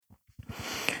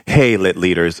Hey, Lit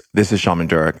Leaders, this is Shaman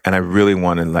Durek, and I really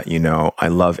want to let you know I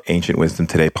love Ancient Wisdom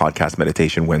Today podcast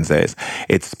Meditation Wednesdays.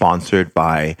 It's sponsored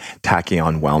by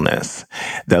Tachyon Wellness,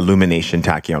 the Illumination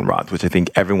Tachyon rods, which I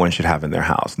think everyone should have in their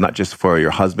house, not just for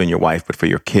your husband, your wife, but for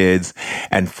your kids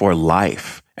and for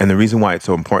life. And the reason why it's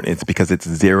so important is because it's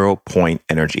 0 point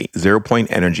energy. 0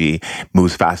 point energy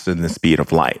moves faster than the speed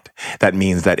of light. That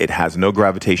means that it has no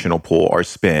gravitational pull or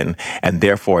spin, and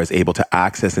therefore is able to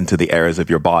access into the areas of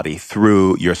your body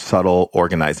through your subtle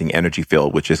organizing energy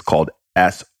field, which is called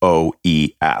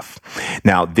SOEF.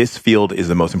 Now, this field is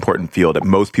the most important field that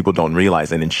most people don't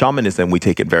realize. And in shamanism, we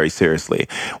take it very seriously.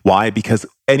 Why? Because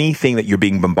anything that you're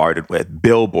being bombarded with,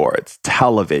 billboards,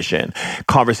 television,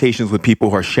 conversations with people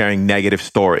who are sharing negative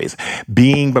stories,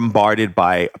 being bombarded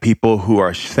by people who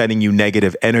are sending you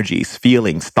negative energies,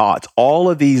 feelings, thoughts, all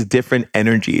of these different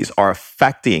energies are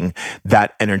affecting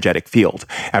that energetic field.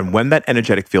 And when that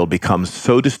energetic field becomes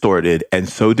so distorted and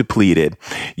so depleted,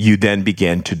 you then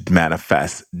begin to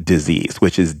manifest disease,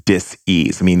 which is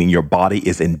dis-ease, meaning your body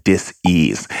is in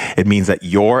dis-ease. It means that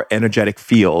your energetic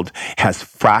field has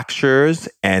fractures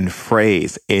and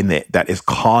frays in it that is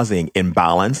causing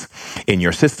imbalance in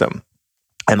your system.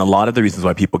 And a lot of the reasons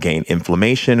why people gain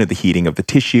inflammation or the heating of the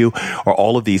tissue or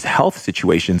all of these health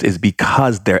situations is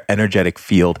because their energetic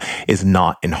field is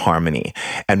not in harmony.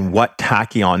 And what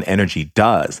tachyon energy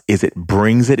does is it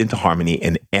brings it into harmony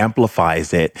and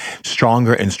amplifies it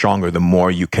stronger and stronger the more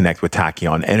you connect with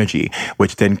tachyon energy,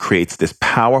 which then creates this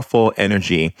powerful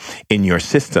energy in your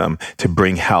system to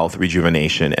bring health,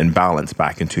 rejuvenation, and balance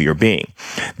back into your being.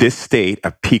 This state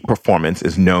of peak performance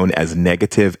is known as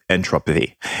negative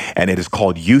entropy, and it is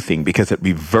called youthing because it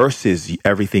reverses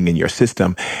everything in your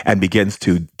system and begins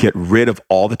to get rid of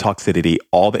all the toxicity,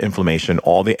 all the inflammation,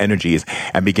 all the energies,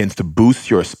 and begins to boost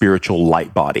your spiritual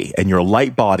light body. And your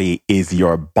light body is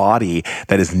your body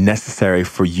that is necessary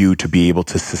for you to be able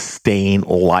to sustain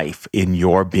life in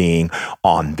your being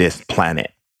on this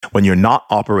planet. When you're not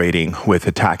operating with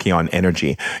a tachyon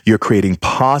energy, you're creating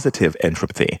positive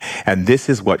entropy. And this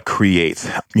is what creates,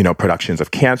 productions of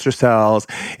cancer cells.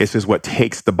 This is what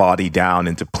takes the body down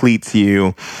and depletes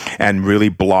you and really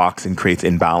blocks and creates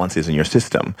imbalances in your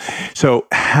system. So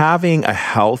having a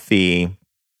healthy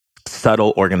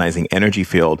subtle organizing energy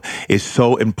field is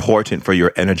so important for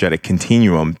your energetic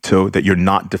continuum so that you're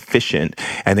not deficient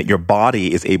and that your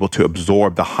body is able to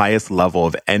absorb the highest level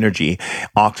of energy,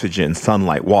 oxygen,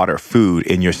 sunlight, water, food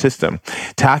in your system.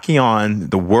 Tachyon,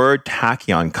 the word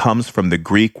tachyon comes from the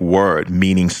Greek word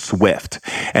meaning swift.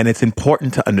 And it's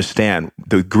important to understand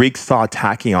the Greeks saw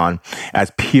tachyon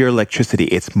as pure electricity.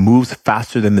 It moves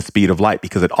faster than the speed of light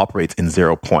because it operates in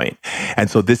 0 point.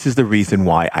 And so this is the reason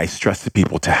why I stress to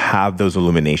people to have those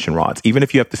illumination rods. Even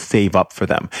if you have to save up for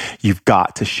them, you've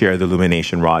got to share the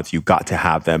illumination rods. You've got to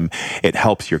have them. It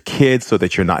helps your kids so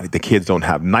that the kids don't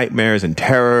have nightmares and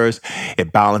terrors.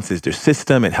 It balances their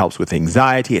system. It helps with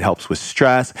anxiety. It helps with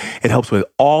stress. It helps with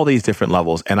all these different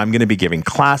levels. And I'm going to be giving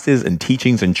classes and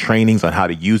teachings and trainings on how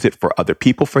to use it for other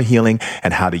people for healing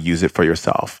and how to use it for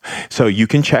yourself. So you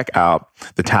can check out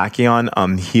the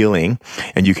Tachyon healing,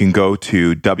 and you can go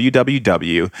to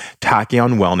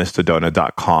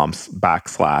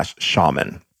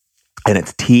www.tachyonwellnesssedona.com/shaman. And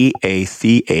it's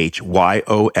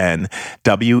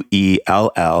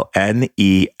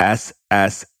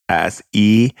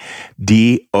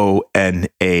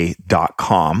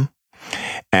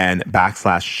and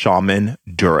 /Shaman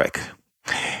Durek.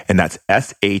 And that's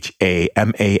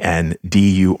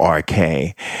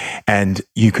SHAMANDURK. And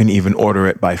you can even order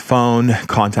it by phone,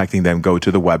 contacting them, go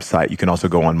to the website. You can also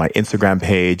go on my Instagram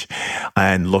page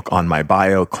and look on my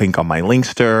bio, click on my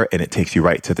Linkster, and it takes you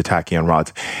right to the tachyon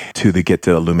rods to get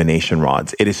the illumination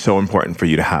rods. It is so important for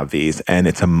you to have these, and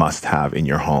it's a must-have in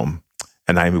your home.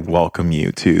 And I welcome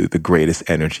you to the greatest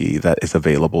energy that is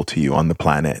available to you on the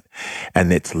planet.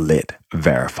 And it's lit,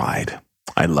 verified.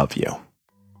 I love you.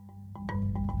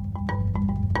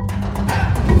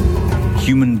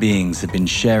 Human beings have been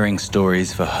sharing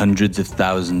stories for hundreds of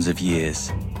thousands of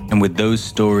years. And with those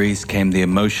stories came the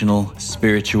emotional,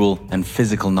 spiritual, and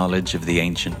physical knowledge of the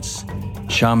ancients.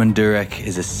 Shaman Durek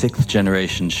is a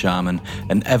 6th-generation shaman,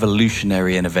 an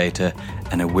evolutionary innovator,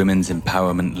 and a women's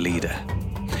empowerment leader.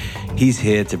 He's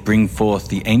here to bring forth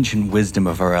the ancient wisdom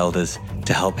of our elders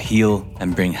to help heal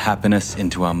and bring happiness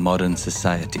into our modern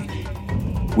society.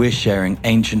 We're sharing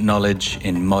ancient knowledge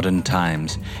in modern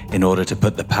times in order to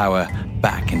put the power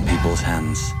back in people's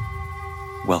hands.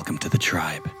 Welcome to the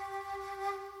tribe.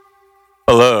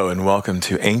 Hello and welcome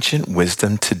to Ancient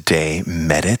Wisdom Today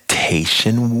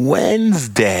Meditation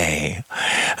Wednesday.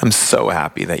 I'm so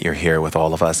happy that you're here with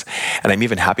all of us. And I'm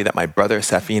even happy that my brother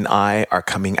Sefi and I are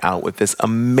coming out with this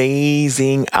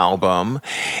amazing album.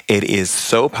 It is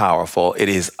so powerful. It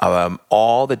is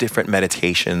all the different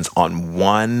meditations on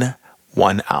one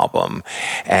album.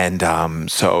 And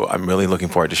so I'm really looking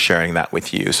forward to sharing that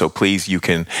with you. So please, you'll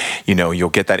get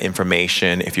that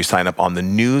information. If you sign up on the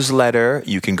newsletter,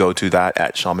 you can go to that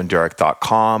at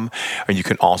shamandurek.com. And you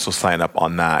can also sign up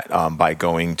on that by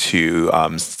going to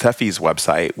Sefi's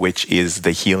website, which is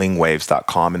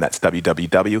thehealingwaves.com. And that's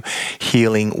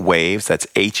www.healingwaves. That's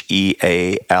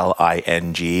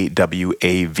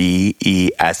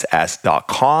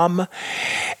HEALINGWAVESS.com.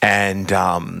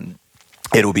 And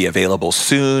it'll be available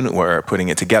soon. We're putting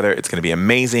it together. It's going to be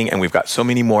amazing. And we've got so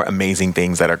many more amazing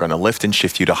things that are going to lift and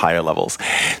shift you to higher levels.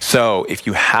 So if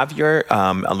you have your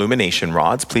illumination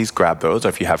rods, please grab those. Or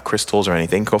if you have crystals or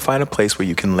anything, go find a place where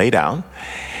you can lay down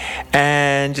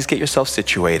and just get yourself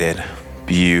situated.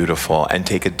 Beautiful. And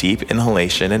take a deep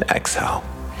inhalation and exhale.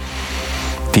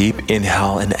 Deep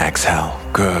inhale and exhale.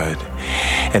 Good.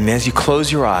 And as you close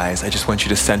your eyes, I just want you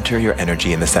to center your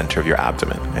energy in the center of your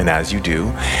abdomen. And as you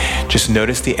do, just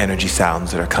notice the energy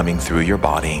sounds that are coming through your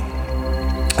body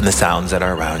and the sounds that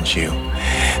are around you.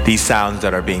 These sounds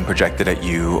that are being projected at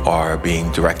you are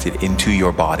being directed into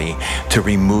your body to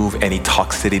remove any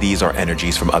toxicities or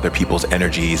energies from other people's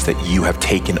energies that you have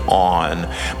taken on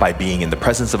by being in the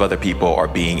presence of other people or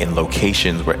being in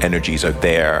locations where energies are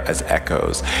there as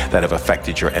echoes that have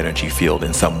affected your energy field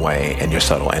in some way and your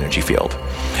subtle energy field.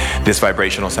 This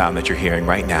vibrational sound that you're hearing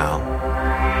right now,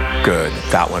 good,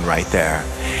 that one right there,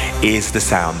 is the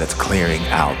sound that's clearing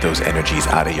out those energies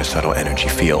out of your subtle energy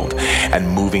field and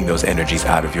moving those energies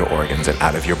out of your organs and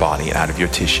out of your body and out of your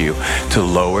tissue to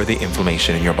lower the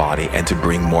inflammation in your body and to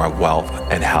bring more wealth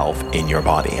and health in your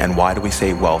body. And why do we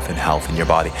say wealth and health in your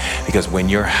body? Because when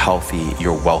you're healthy,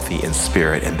 you're wealthy in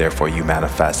spirit, and therefore you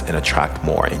manifest and attract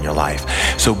more in your life.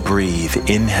 So breathe,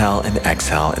 inhale and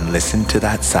exhale, and listen to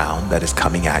that sound that is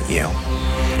coming at you.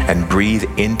 And breathe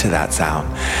into that sound.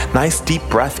 Nice deep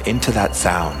breath into that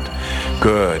sound.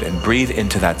 Good. And breathe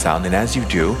into that sound. And as you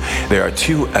do, there are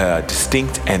two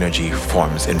distinct energy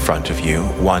forms in front of you.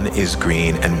 One is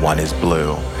green and one is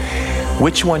blue.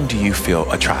 Which one do you feel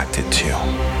attracted to?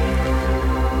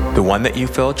 The one that you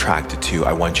feel attracted to,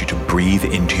 I want you to breathe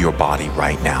into your body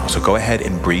right now. So go ahead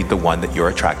and breathe the one that you're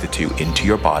attracted to into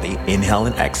your body. Inhale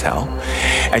and exhale.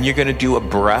 And you're going to do a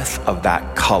breath of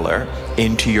that color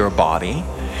into your body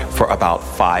for about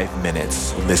 5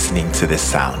 minutes, listening to this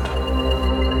sound.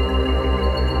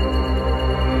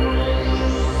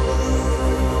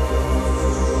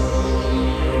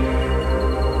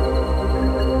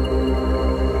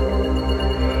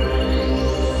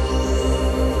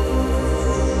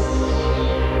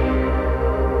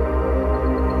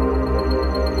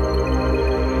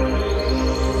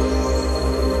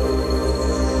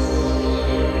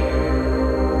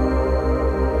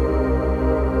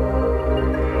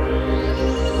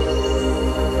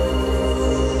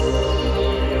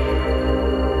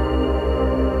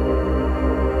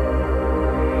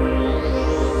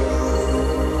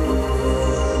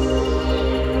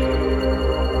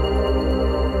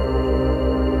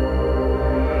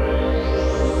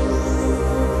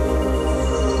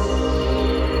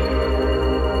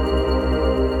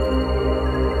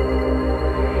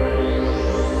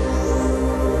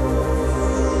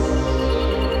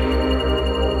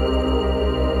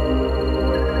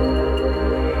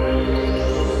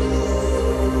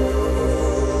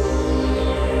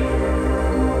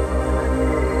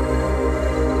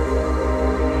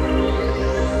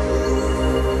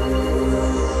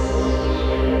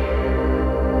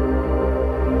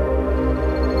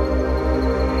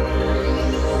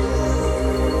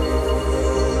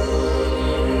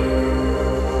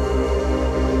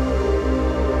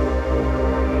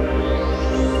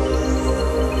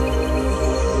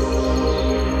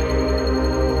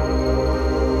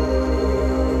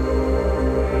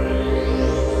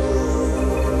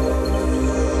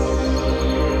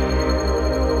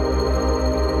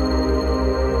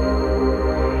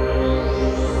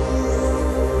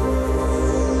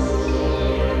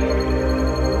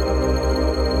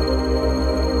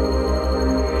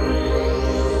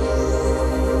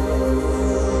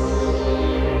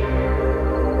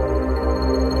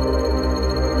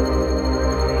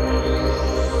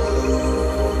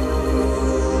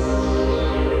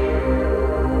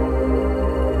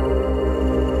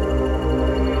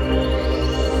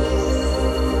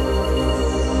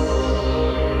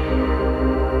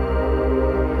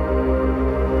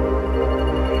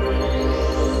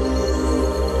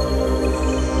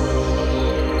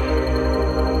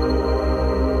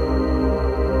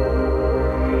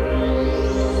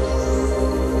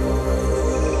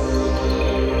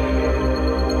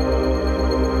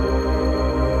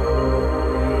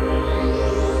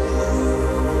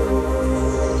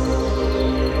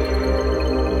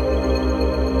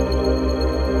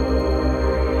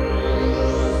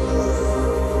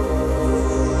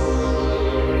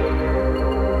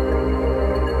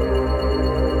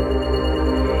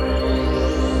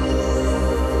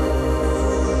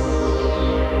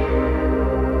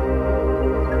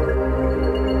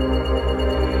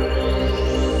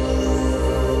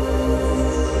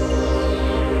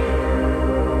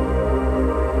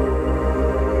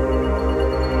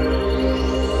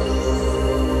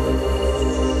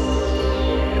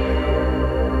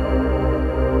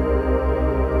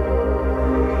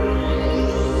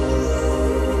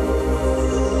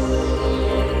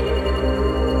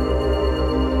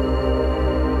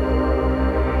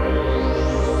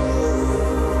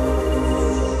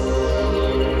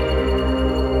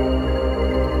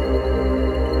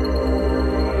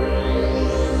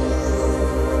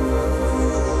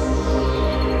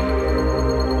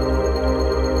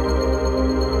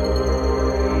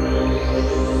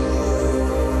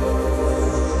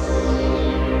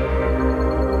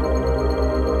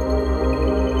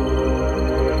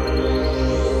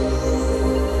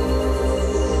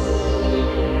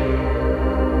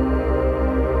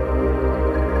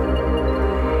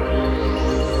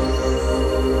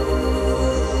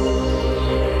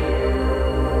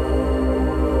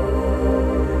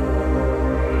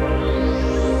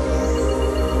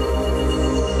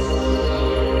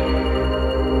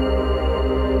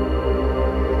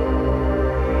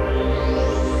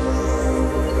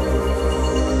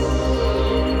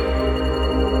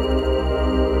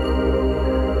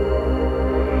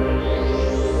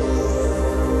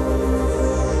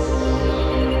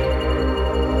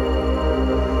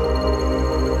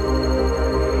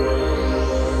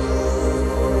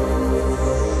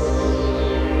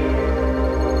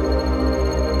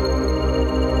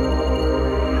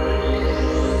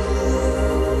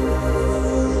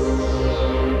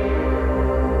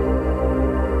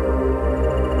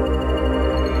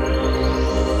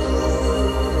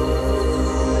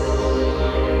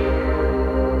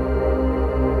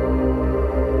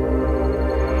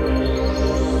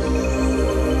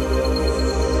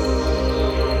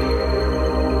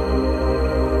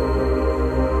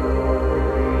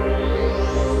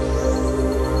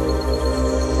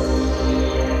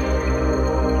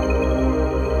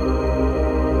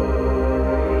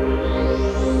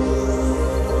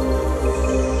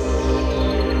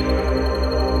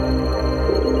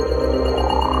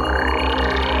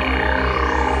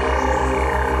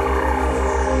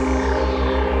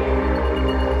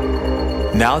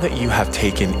 Now that you have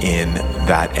taken in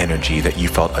that energy that you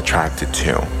felt attracted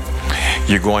to,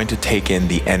 you're going to take in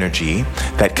the energy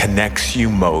that connects you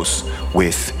most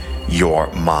with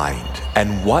your mind.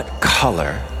 And what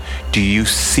color do you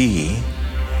see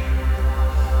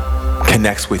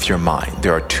connects with your mind?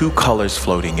 There are two colors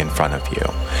floating in front of you.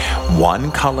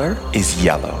 One color is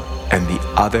yellow and the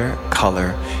other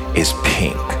color is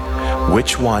pink.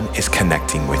 Which one is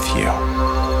connecting with you?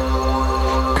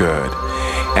 Good.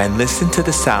 And listen to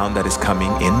the sound that is coming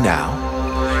in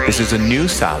now. This is a new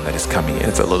sound that is coming in.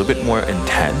 It's a little bit more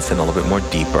intense and a little bit more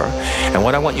deeper. And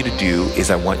what I want you to do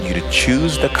is I want you to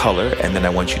choose the color, and then I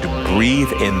want you to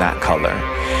breathe in that color,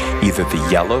 either the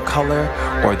yellow color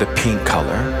or the pink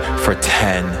color, for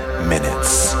 10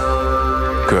 minutes.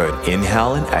 Good.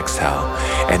 Inhale and exhale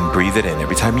and breathe it in.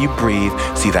 Every time you breathe,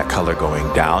 see that color going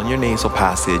down your nasal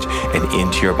passage and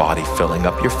into your body, filling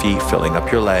up your feet, filling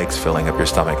up your legs, filling up your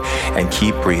stomach, and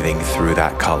keep breathing through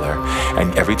that color.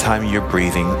 And every time you're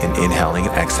breathing and inhaling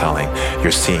and exhaling,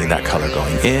 you're seeing that color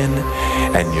going in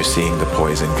and you're seeing the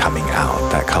poison coming out.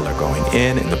 That color going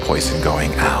in and the poison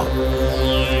going out.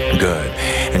 Good.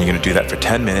 And you're going to do that for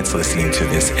 10 minutes, listening to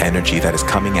this energy that is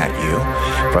coming at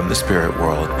you from the spirit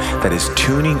world, that is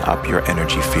tuning up your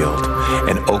energy field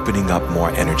and opening up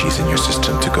more energies in your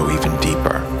system to go even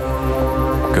deeper.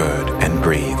 Good. And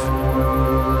breathe.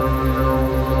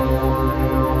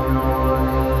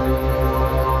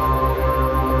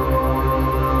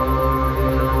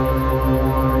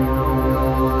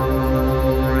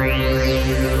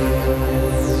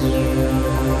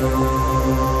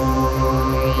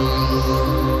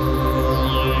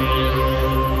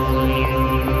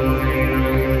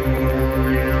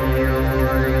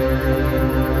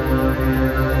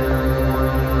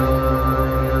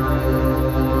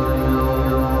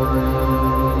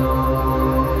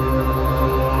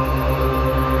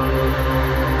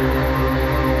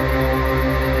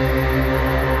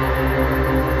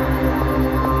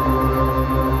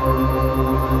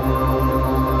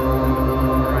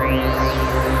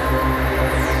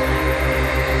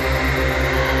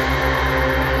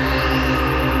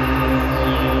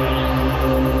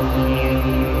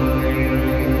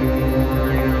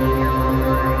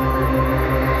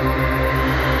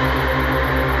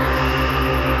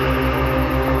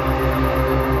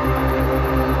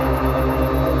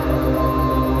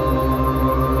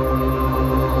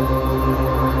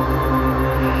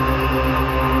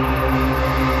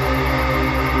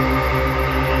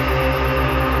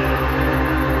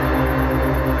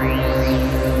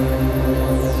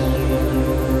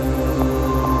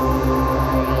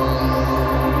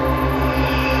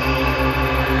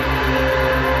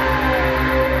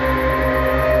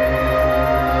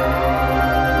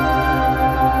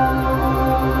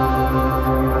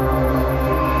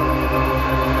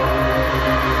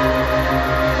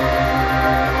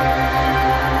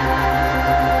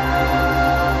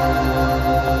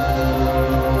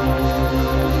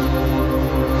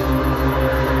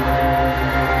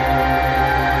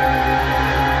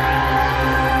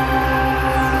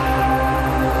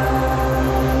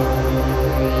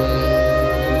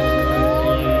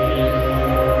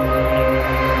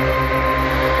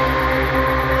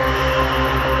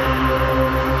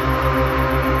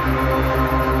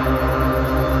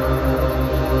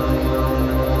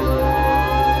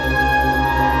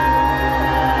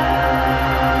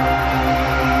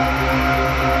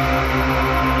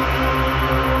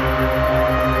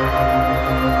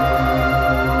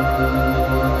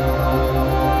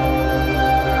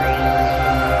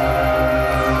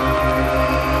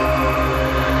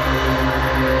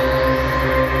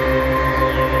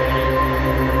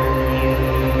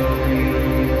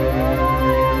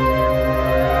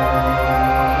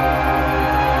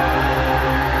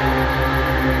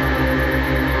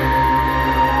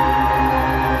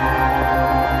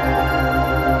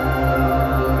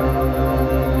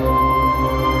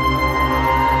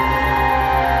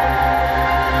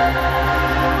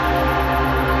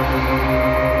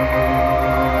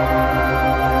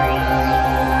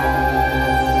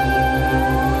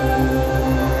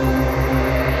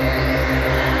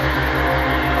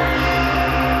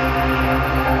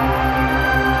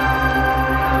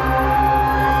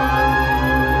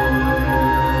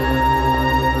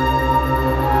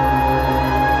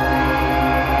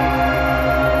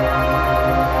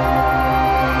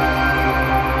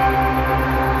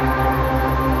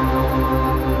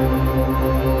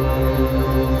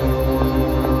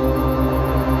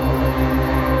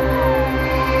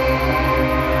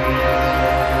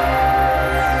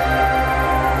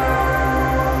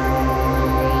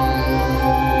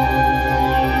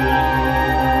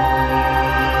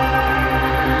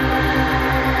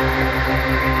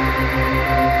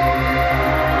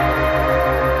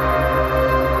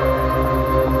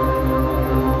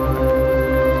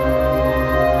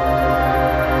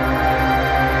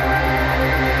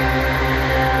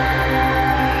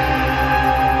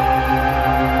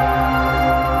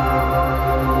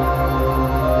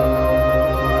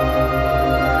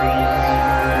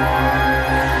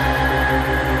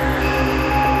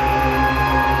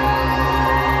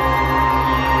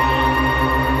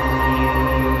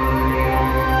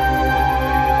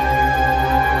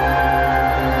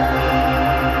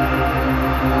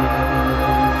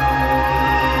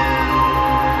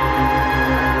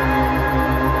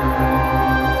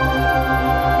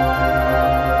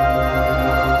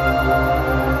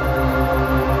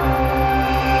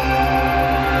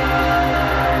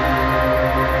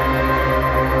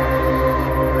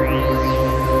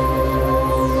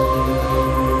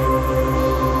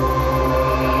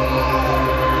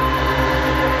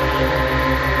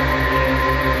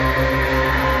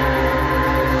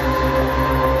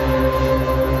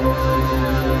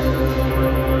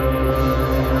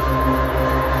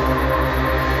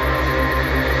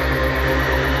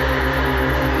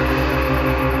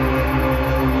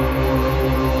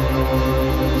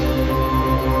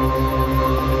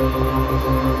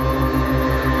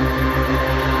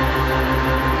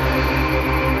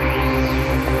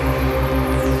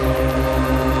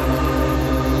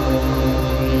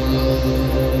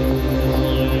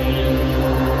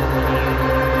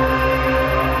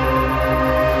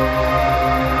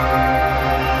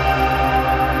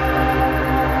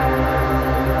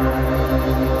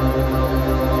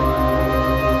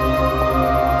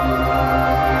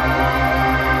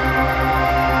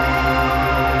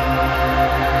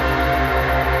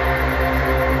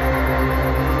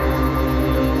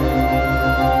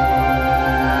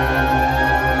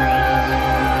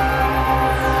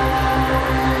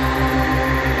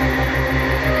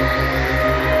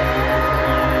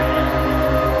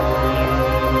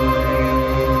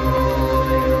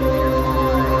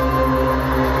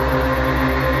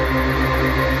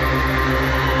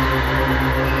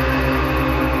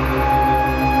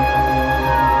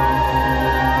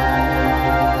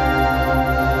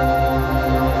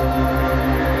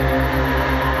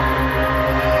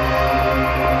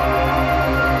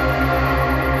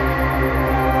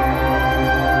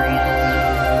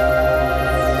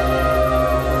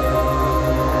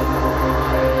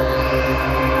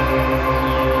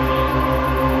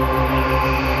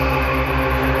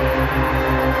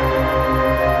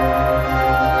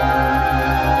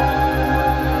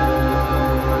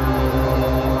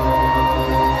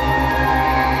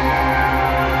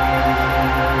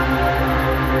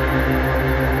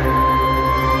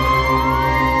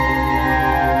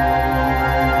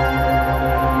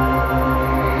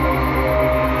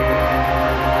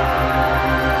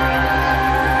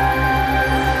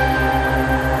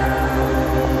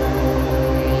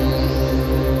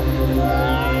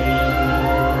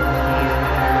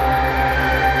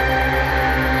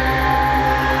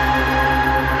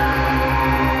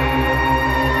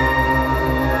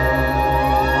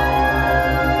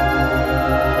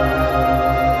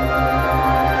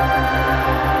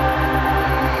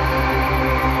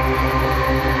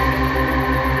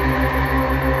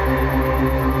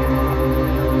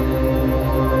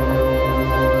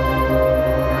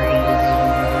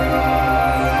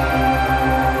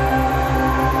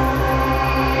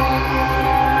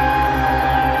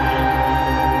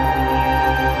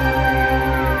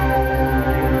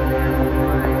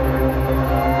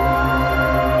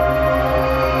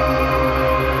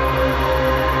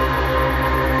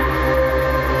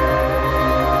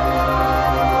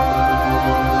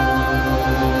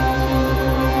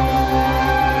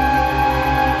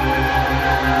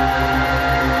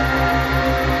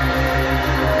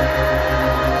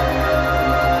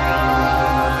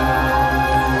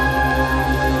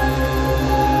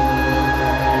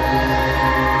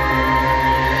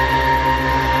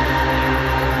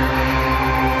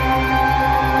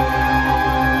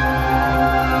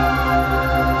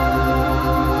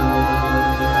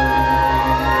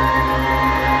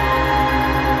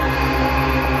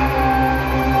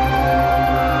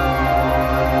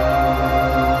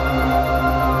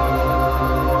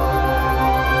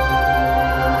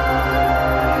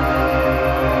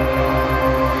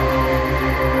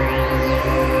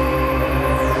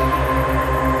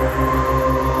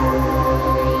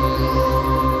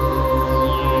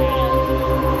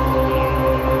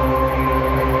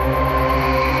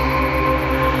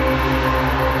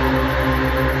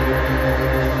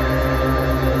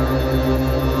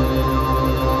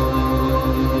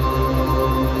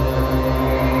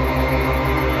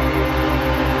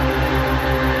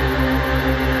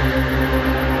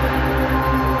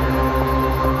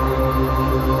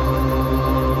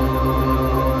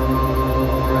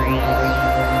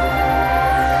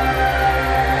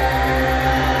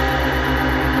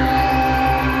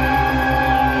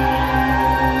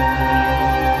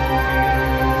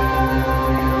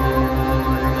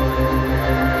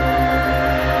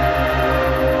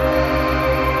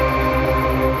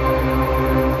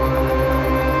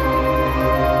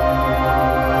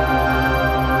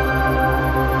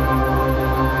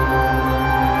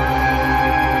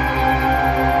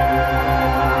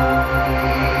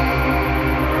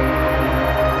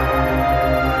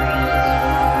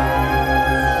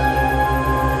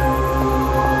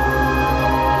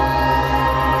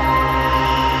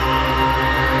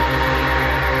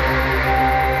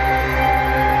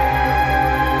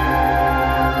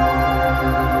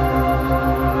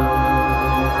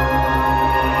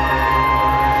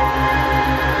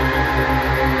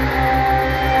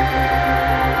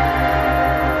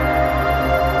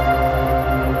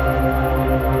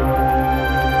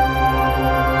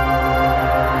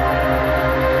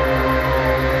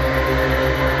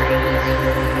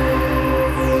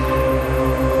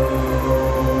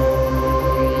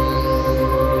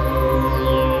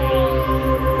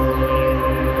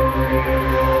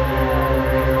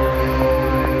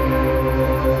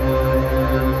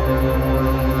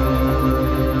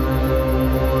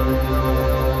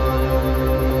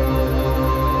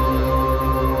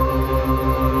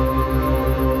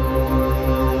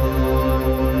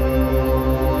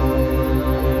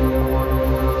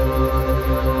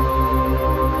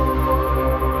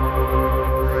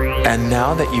 And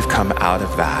now that you've come out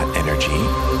of that energy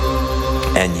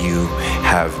and you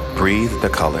have breathed the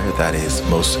color that is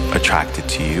most attracted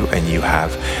to you, and you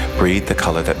have breathed the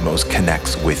color that most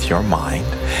connects with your mind,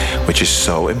 which is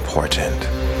so important,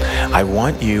 I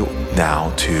want you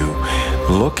now to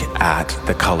look at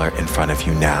the color in front of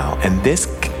you now. And this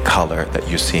color that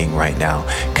you're seeing right now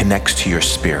connects to your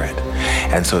spirit.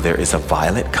 And so there is a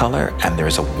violet color and there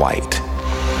is a white.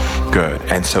 Good.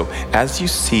 And so as you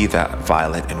see that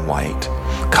violet and white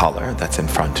color that's in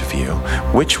front of you,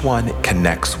 which one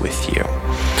connects with you?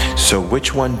 So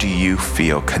which one do you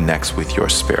feel connects with your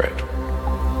spirit?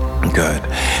 Good.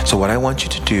 So what I want you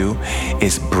to do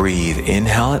is breathe,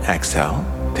 inhale and exhale.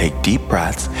 Take deep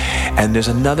breaths, and there's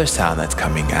another sound that's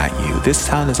coming at you. This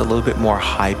sound is a little bit more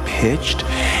high-pitched,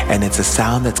 and it's a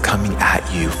sound that's coming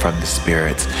at you from the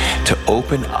spirits to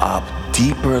open up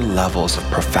deeper levels of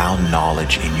profound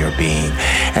knowledge in your being,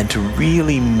 and to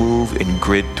really move and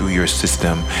grid through your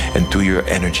system and through your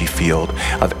energy field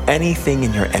of anything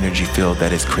in your energy field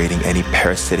that is creating any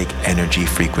parasitic energy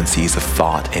frequencies of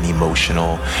thought and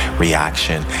emotional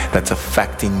reaction that's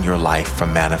affecting your life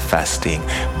from manifesting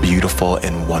beautiful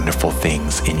and wonderful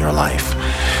things in your life.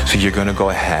 So you're going to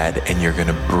go ahead and you're going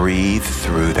to breathe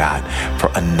through that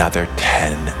for another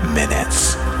 10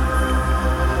 minutes.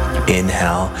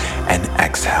 Inhale and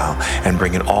exhale, and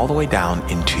bring it all the way down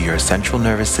into your central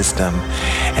nervous system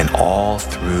and all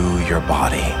through your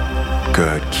body.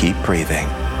 Good. Keep breathing.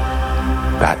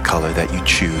 That color that you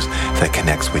choose that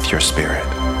connects with your spirit.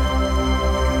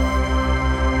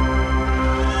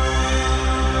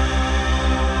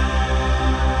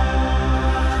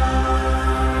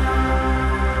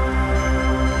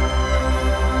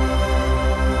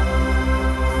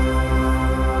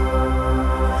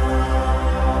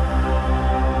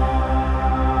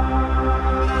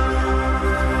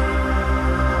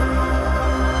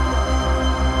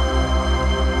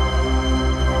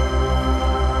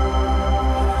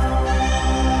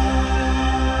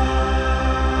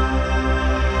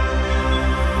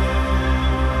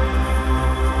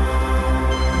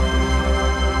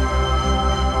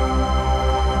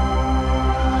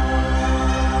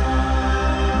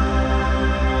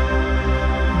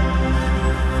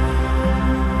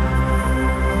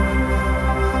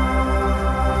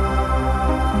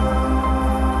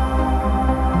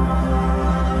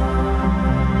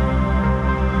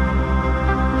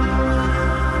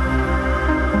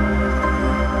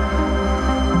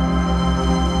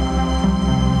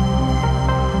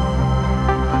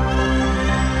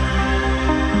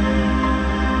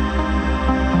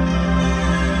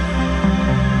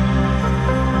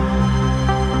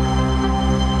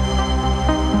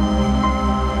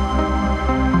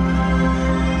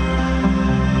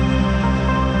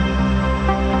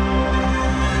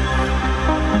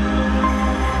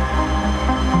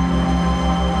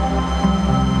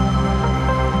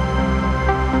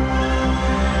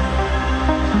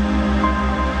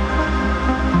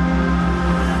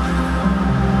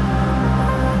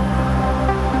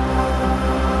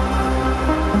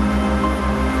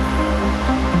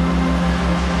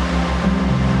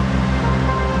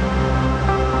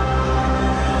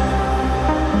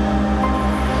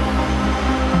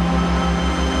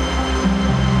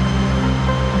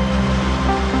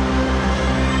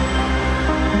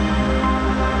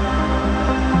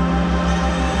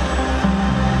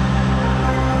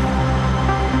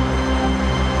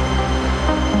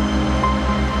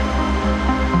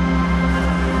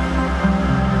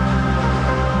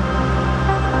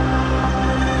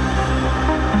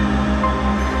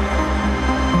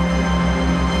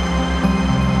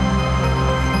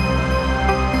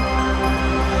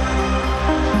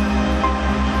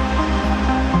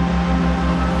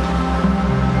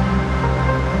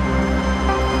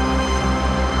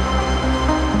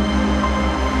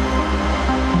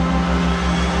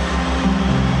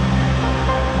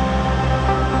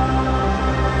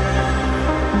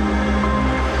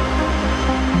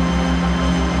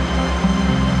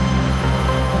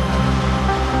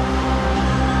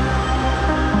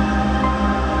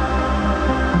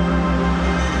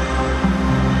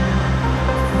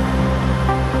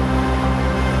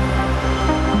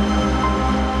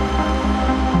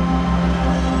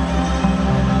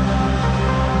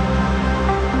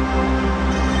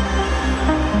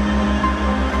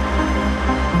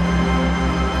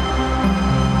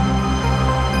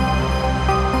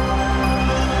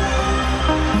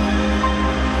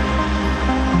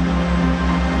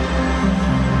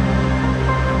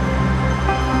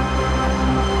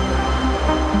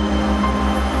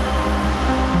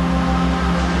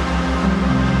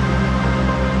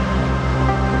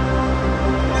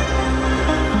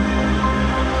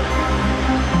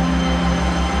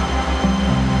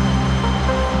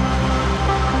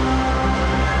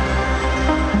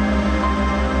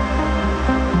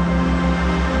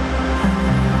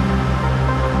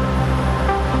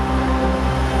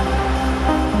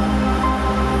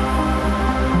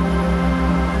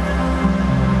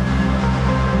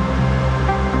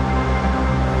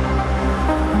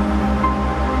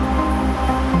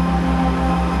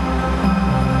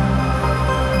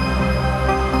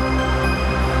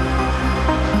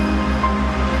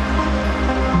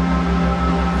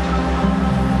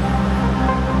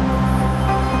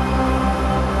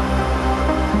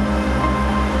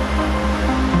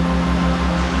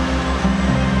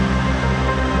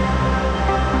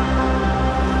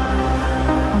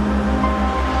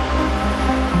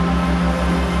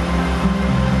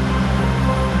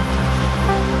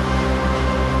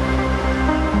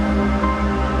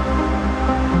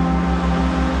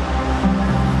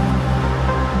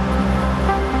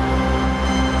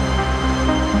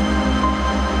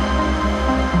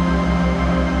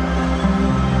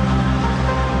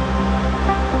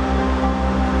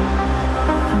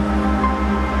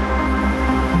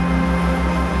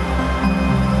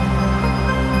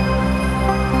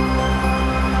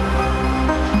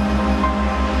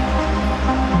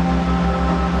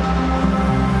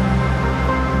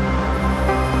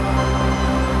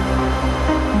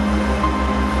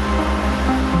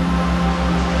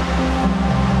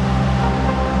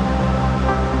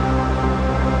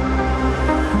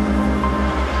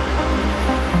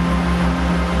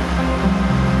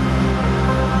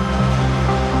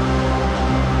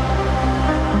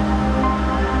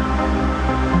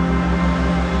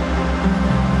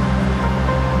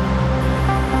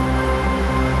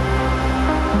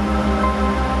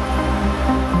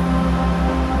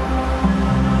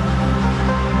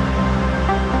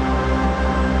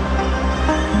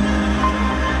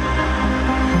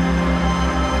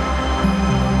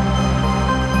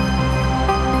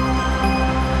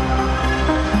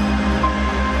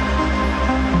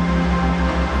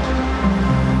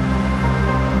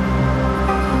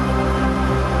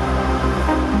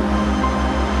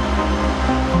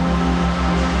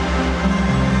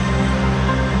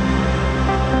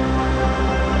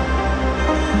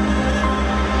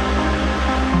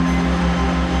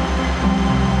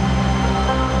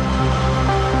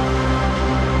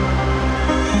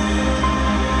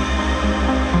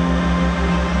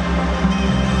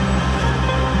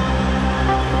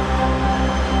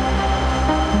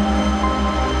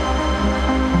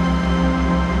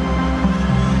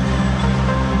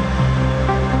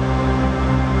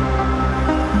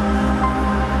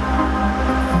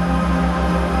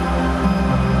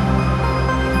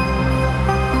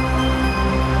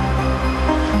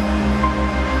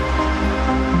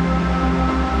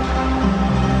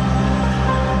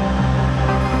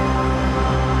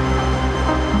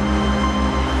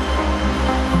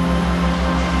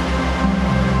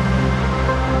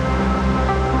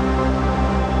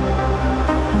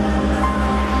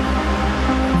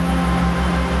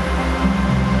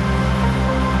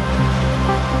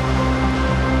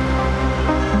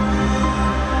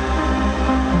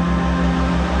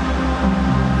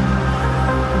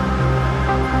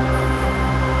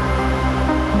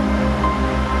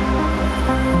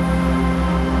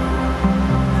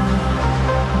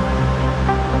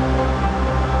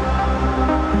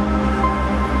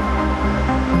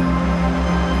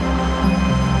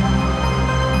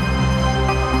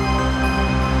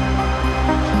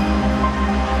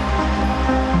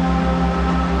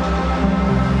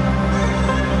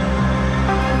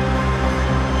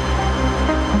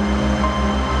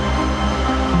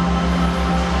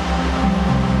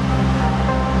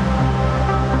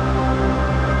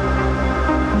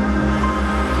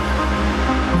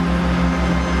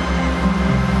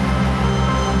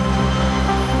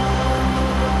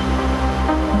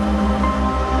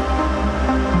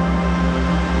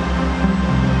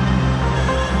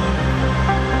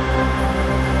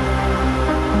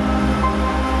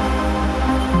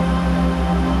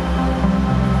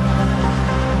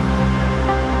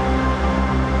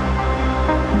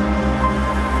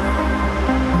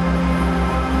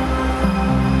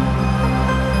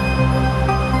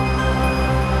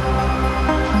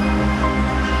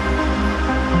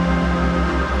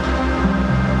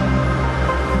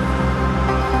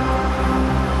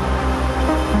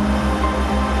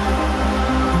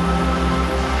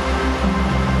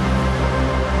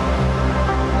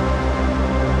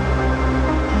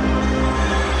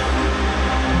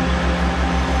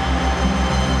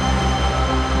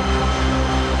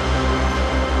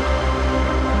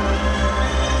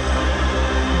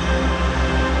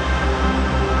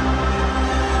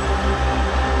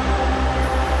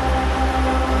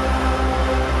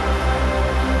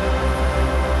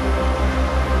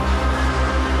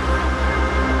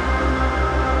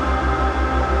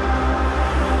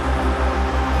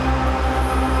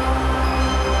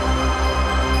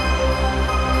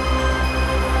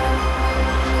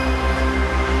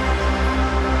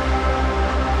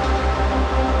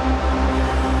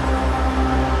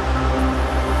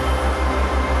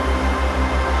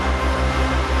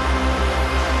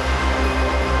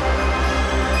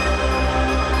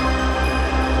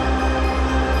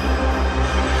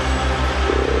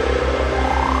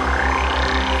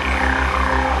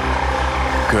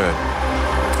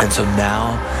 And so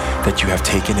now that you have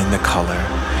taken in the color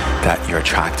that you're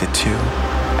attracted to,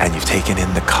 and you've taken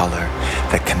in the color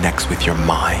that connects with your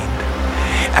mind,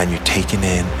 and you've taken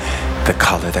in the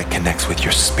color that connects with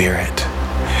your spirit,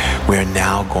 we're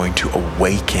now going to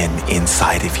awaken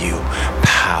inside of you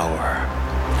power.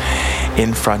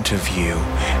 In front of you,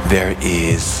 there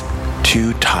is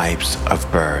two types of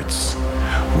birds.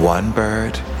 One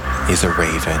bird is a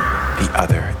raven, the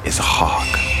other is a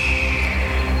hawk.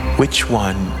 Which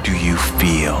one do you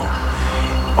feel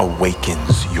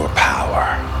awakens your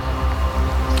power?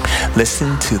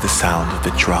 Listen to the sound of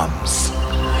the drums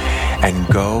and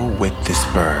go with this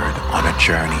bird on a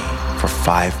journey for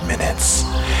 5 minutes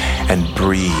and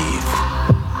breathe.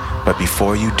 But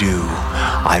before you do,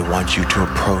 I want you to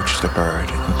approach the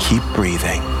bird and keep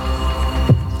breathing.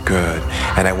 Good.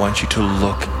 And I want you to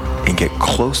look and get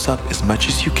close up as much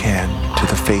as you can to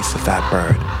the face of that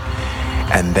bird.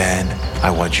 And then I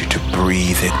want you to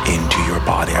breathe it into your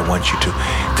body. I want you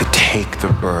to take the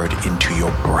bird into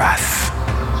your breath.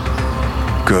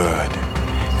 Good.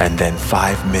 And then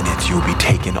 5 minutes you'll be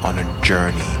taken on a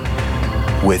journey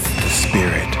with the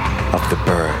spirit of the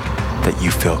bird that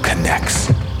you feel connects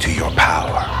to your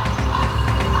power.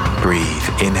 Breathe,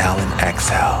 inhale and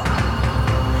exhale.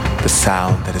 The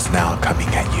sound that is now coming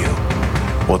at you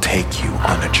will take you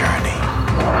on a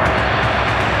journey.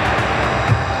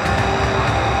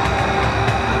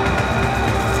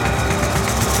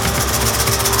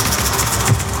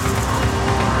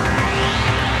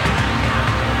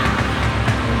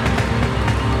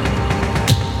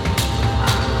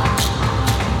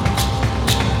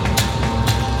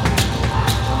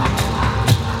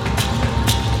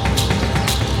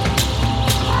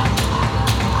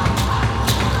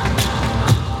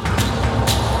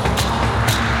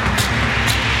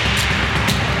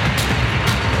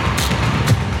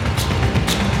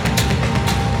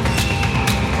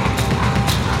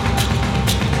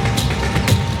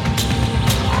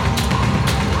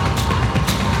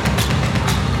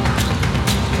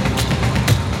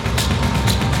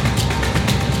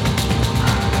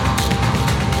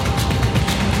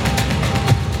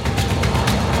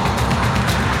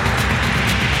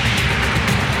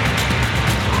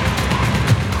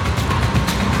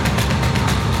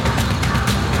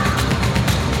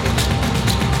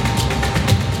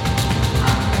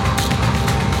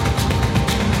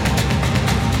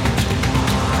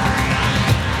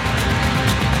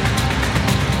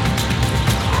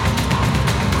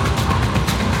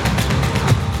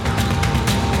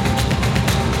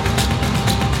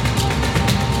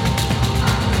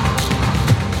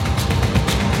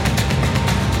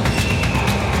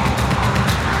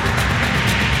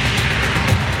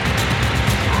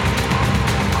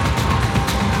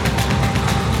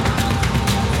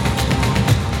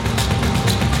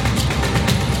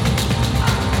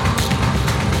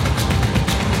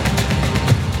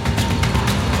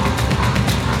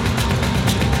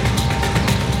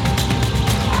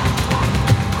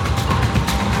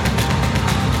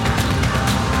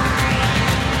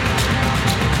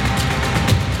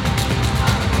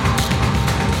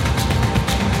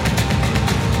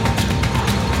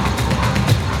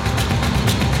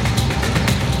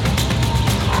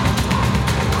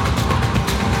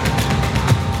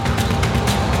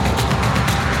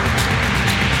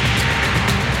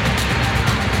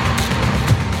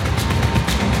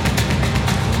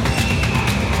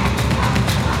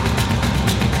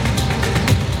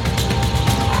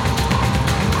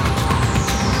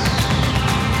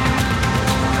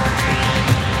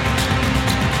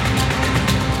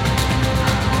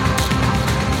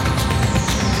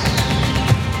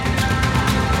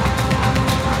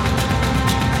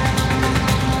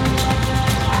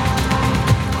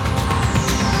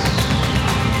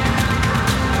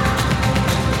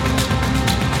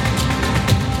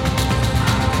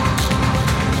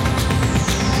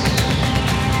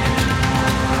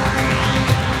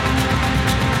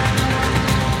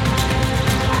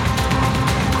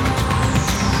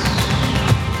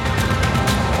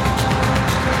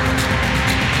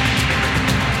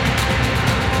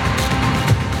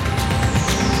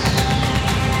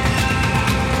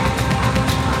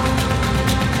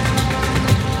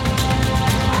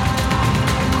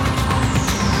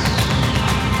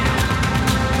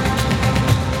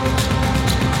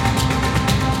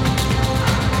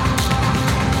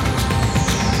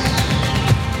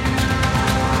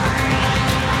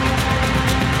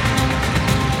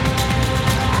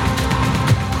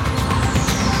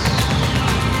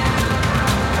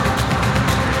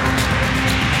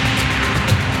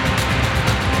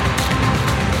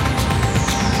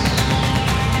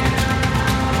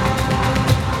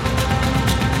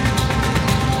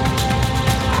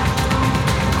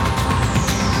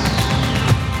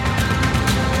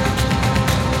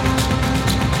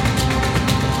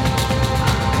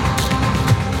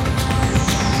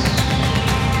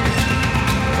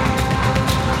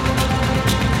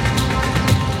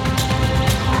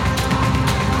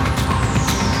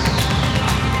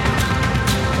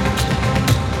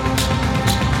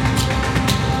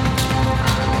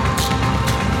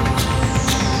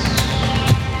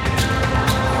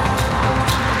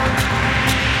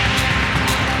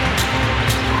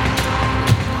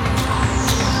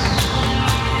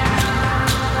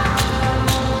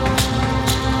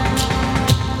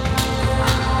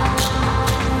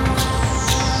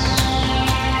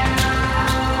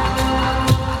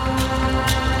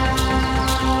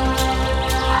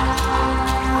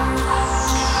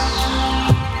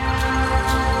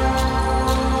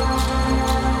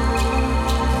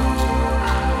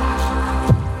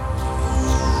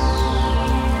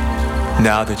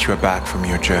 Now that you are back from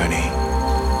your journey,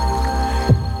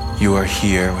 you are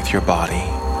here with your body.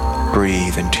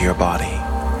 Breathe into your body.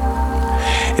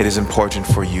 It is important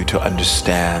for you to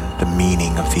understand the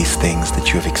meaning of these things that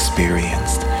you have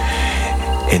experienced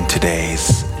in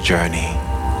today's journey.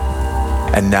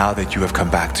 And now that you have come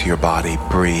back to your body,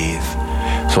 breathe.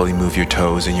 Slowly move your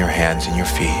toes and your hands and your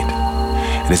feet.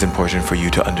 It is important for you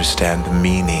to understand the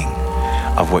meaning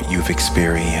of what you've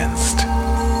experienced.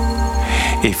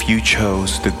 If you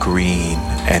chose the green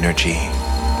energy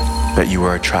that you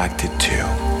are attracted to,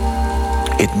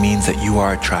 it means that you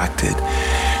are attracted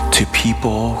to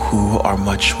people who are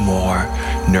much more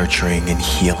nurturing and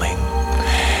healing.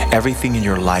 Everything in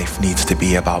your life needs to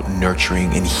be about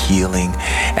nurturing and healing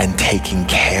and taking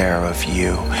care of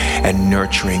you and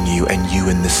nurturing you and you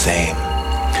in the same.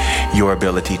 Your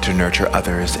ability to nurture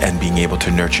others and being able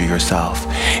to nurture yourself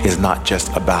is not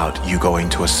just about you going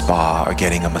to a spa or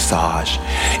getting a massage.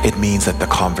 It means that the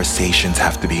conversations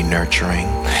have to be nurturing.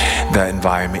 The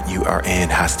environment you are in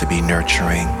has to be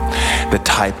nurturing. The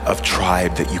type of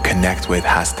tribe that you connect with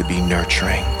has to be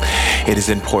nurturing. It is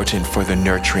important for the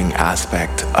nurturing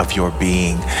aspect of your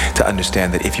being to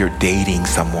understand that if you're dating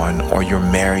someone or you're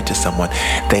married to someone,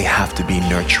 they have to be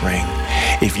nurturing.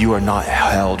 If you are not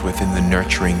held within the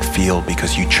nurturing field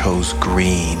because you chose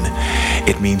green,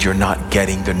 it means you're not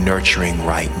getting the nurturing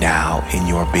right now in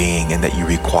your being and that you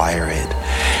require it.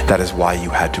 That is why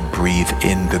you had to breathe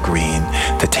in the green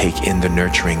to take in the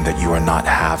nurturing that you are not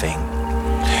having.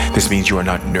 This means you are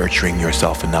not nurturing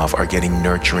yourself enough or getting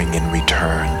nurturing in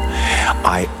return.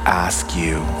 I ask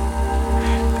you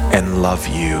and love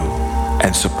you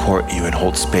and support you and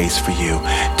hold space for you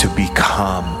to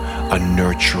become a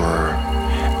nurturer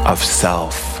of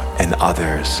self and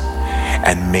others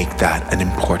and make that an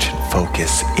important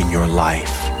focus in your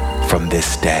life from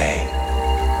this day.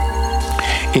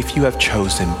 If you have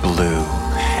chosen blue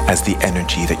as the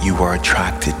energy that you are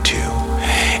attracted to,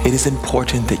 it is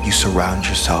important that you surround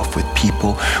yourself with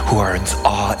people who are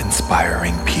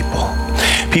awe-inspiring people.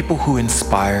 People who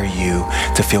inspire you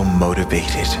to feel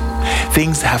motivated.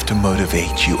 Things have to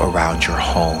motivate you around your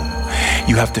home.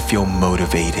 You have to feel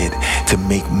motivated to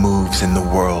make moves in the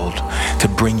world, to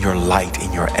bring your light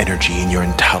and your energy and your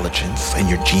intelligence and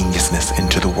your geniusness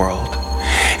into the world.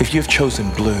 If you have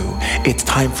chosen blue, it's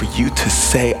time for you to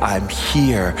say, I'm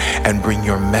here, and bring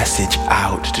your message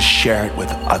out, to share it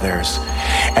with others,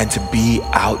 and to be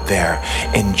out there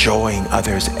enjoying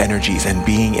others' energies and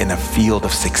being in a field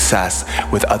of success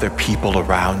with other people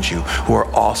around you who are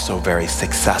also very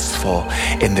successful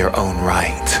in their own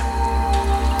right.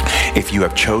 If you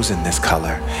have chosen this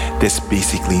color, this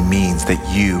basically means that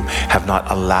you have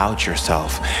not allowed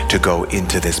yourself to go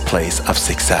into this place of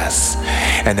success,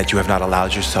 and that you have not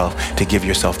allowed yourself to give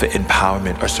yourself the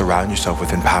empowerment or surround yourself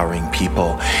with empowering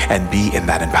people and be in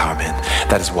that empowerment.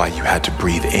 That is why you had to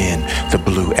breathe in the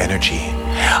blue energy.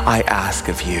 I ask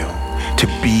of you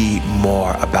to be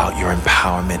more about your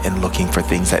empowerment and looking for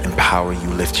things that empower you,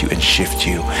 lift you, and shift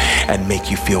you, and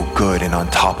make you feel good and on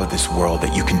top of this world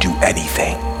that you can do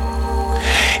anything.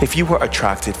 If you were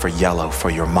attracted for yellow for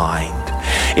your mind,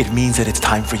 it means that it's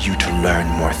time for you to learn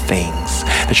more things,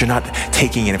 that you're not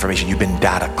taking in information, you've been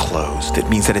data closed. It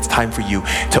means that it's time for you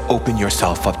to open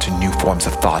yourself up to new forms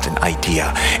of thought and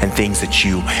idea and things that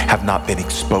you have not been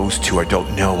exposed to or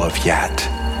don't know of yet.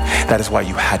 That is why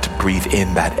you had to breathe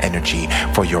in that energy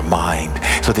for your mind,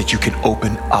 so that you can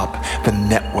open up the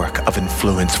network of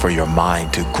influence for your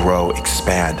mind to grow,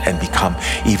 expand, and become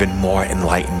even more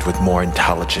enlightened with more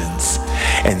intelligence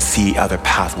and see other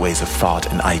pathways of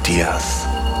thought and ideas.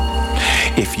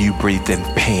 If you breathed in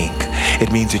pink,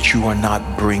 it means that you are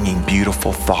not bringing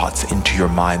beautiful thoughts into your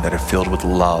mind that are filled with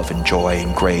love and joy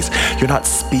and grace. You're not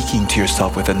speaking to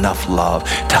yourself with enough love,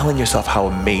 telling yourself how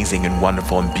amazing and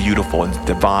wonderful and beautiful and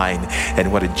divine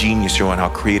and what a genius you are and how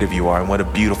creative you are and what a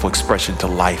beautiful expression to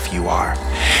life you are.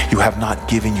 You have not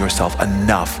given yourself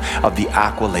enough of the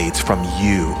accolades from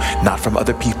you, not from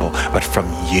other people, but from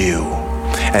you.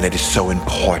 And it is so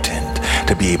important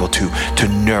to be able to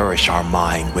nourish our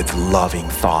mind with loving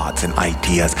thoughts and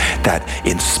ideas that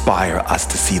inspire us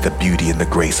to see the beauty and the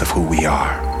grace of who we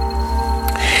are.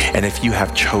 And if you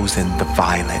have chosen the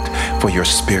violet for your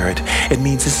spirit, it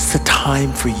means this is a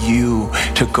time for you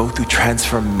to go through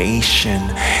transformation,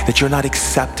 that you're not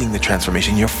accepting the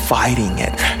transformation, you're fighting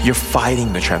it. You're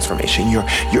fighting the transformation. You're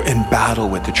in battle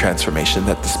with the transformation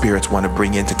that the spirits want to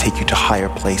bring in to take you to higher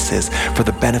places for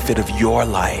the benefit of your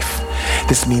life.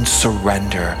 This means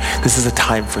surrender. This is a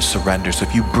time for surrender. So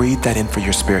if you breathe that in for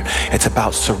your spirit, it's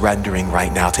about surrendering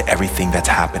right now to everything that's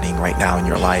happening right now in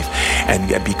your life and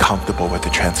be comfortable with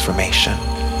the transformation.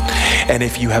 And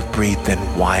if you have breathed in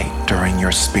white during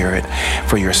your spirit,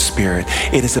 for your spirit,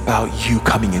 it is about you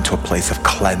coming into a place of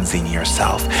cleansing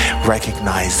yourself,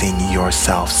 recognizing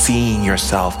yourself, seeing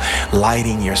yourself,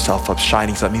 lighting yourself up,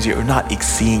 shining. So that means you're not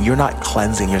seeing, you're not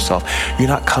cleansing yourself. You're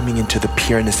not coming into the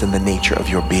pureness and the nature of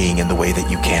your being in the way that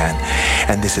you can.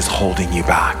 And this is holding you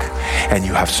back. And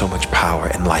you have so much power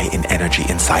and light and energy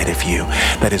inside of you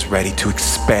that is ready to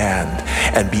expand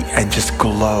and just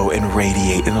glow and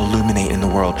radiate and illuminate in the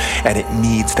world. And it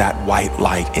needs that white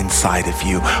light inside of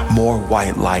you, more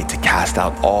white light to cast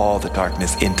out all the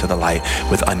darkness into the light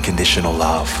with unconditional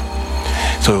love.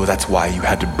 So that's why you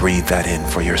had to breathe that in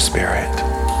for your spirit.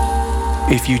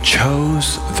 If you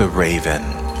chose the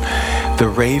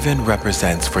raven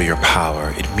represents for your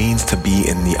power. It means to be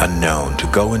in the unknown, to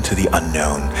go into the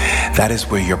unknown. That is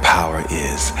where your power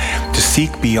is. To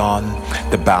seek beyond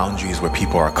the boundaries where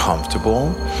people are comfortable.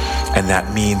 And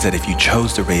that means that if you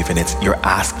chose the raven, you're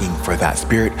asking for that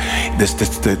spirit.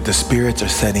 The spirits are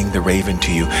sending the raven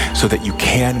to you so that you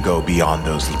can go beyond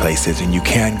those places and you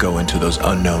can go into those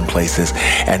unknown places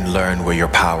and learn where your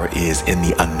power is in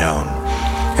the unknown.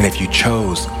 And if you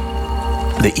chose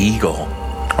the eagle,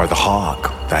 or the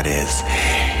hawk, that is,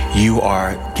 you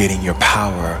are getting your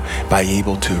power by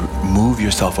able to move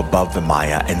yourself above the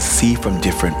Maya and see from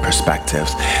different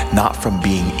perspectives, not from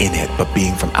being in it, but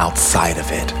being from outside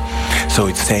of it. So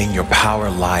it's saying your power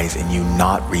lies in you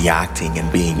not reacting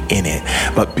and being in it,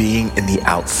 but being in the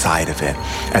outside of it.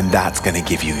 And that's going to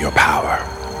give you your power.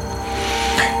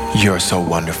 You're so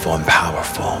wonderful and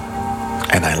powerful.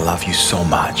 And I love you so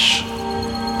much.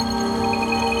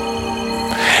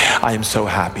 I am so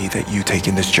happy that you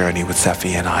taking this journey with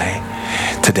Sephi and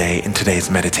I today in today's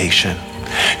meditation.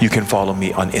 You can follow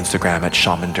me on Instagram at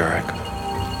Shaman Durek.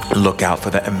 Look out for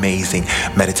the amazing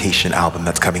meditation album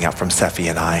that's coming out from Sephi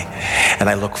and I. And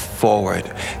I look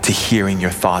forward to hearing your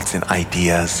thoughts and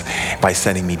ideas by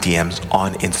sending me DMs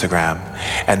on Instagram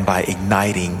and by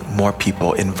igniting more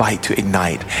people. Invite to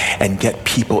ignite and get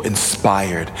people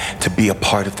inspired to be a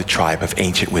part of the tribe of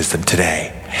Ancient Wisdom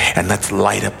today. And let's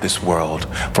light up this world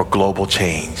for global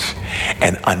change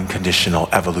and unconditional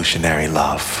evolutionary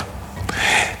love.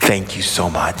 Thank you so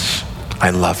much. I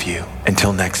love you.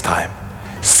 Until next time.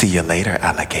 See you later,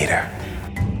 alligator.